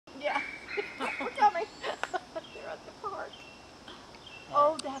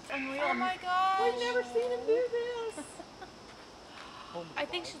never seen him do this. I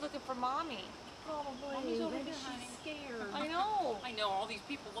think she's looking for mommy. Probably. Mommy's over Maybe here, honey. she's scared. I know. I know, all these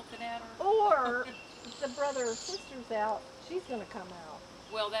people looking at her. Or if the brother or sister's out, she's gonna come out.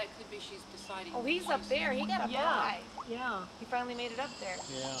 Well, that could be she's deciding. Oh, he's up there. He got up high. Yeah. He finally made it up there.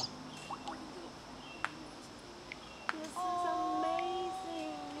 Yeah. This is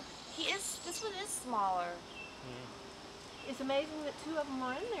amazing. This one is smaller. It's amazing that two of them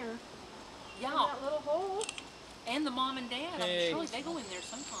are in there. Yeah, In that little hole. and the mom and dad. Hey. I'm sure they go in there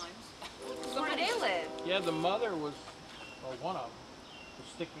sometimes. So where they live? Yeah, the mother was, or one of them, was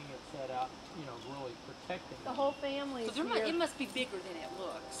sticking its head out, you know, really protecting The it. whole family. So it must be bigger than it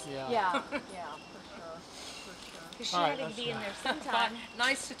looks. Yeah. Yeah, yeah, for sure. For sure. Because she All had right, to be that's in there sometime.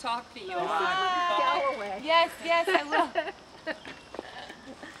 Nice to talk to you. Bye. Galloway. Yes, yes, I will.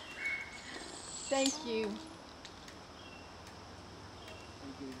 Thank you.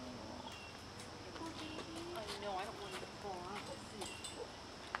 I know, I don't want it to fall out.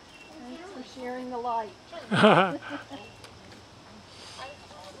 Thanks for sharing the light.